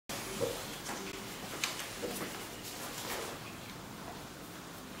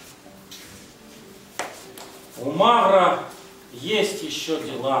У мавра есть еще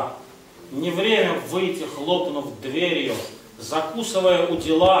дела. Не время выйти, хлопнув дверью, закусывая у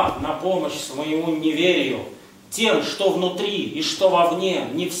дела на помощь своему неверию. Тем, что внутри и что вовне,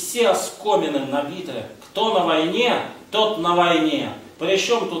 не все оскомины набиты. Кто на войне, тот на войне.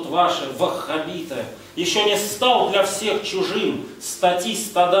 Причем тут ваши ваххабиты? Еще не стал для всех чужим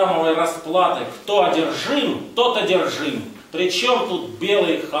статист Адамовой расплаты. Кто одержим, тот одержим. Причем тут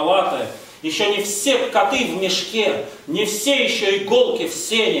белые халаты? Еще не все коты в мешке, не все еще иголки в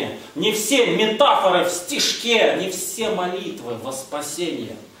сене, не все метафоры в стишке, не все молитвы во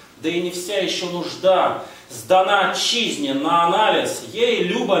спасение. Да и не вся еще нужда сдана отчизне на анализ, ей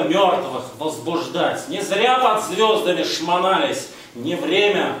любо мертвых возбуждать. Не зря под звездами шмонались, не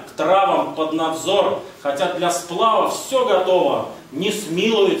время к травам под надзор, хотя для сплава все готово, не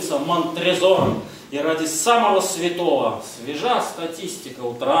смилуется Монтрезор. И ради самого святого свежа статистика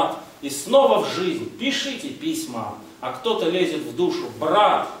утрат, и снова в жизнь пишите письма. А кто-то лезет в душу: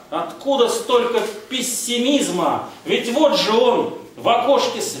 брат, откуда столько пессимизма? Ведь вот же он, в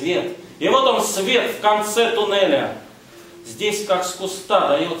окошке свет, и вот он свет в конце туннеля. Здесь как с куста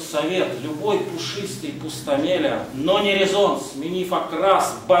дает совет любой пушистый пустомеля, но не резон, сменив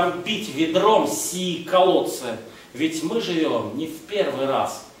окрас, бомбить ведром сии колодцы. Ведь мы живем не в первый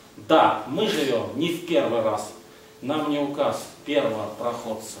раз. Да, мы живем не в первый раз. Нам не указ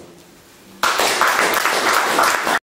первопроходца.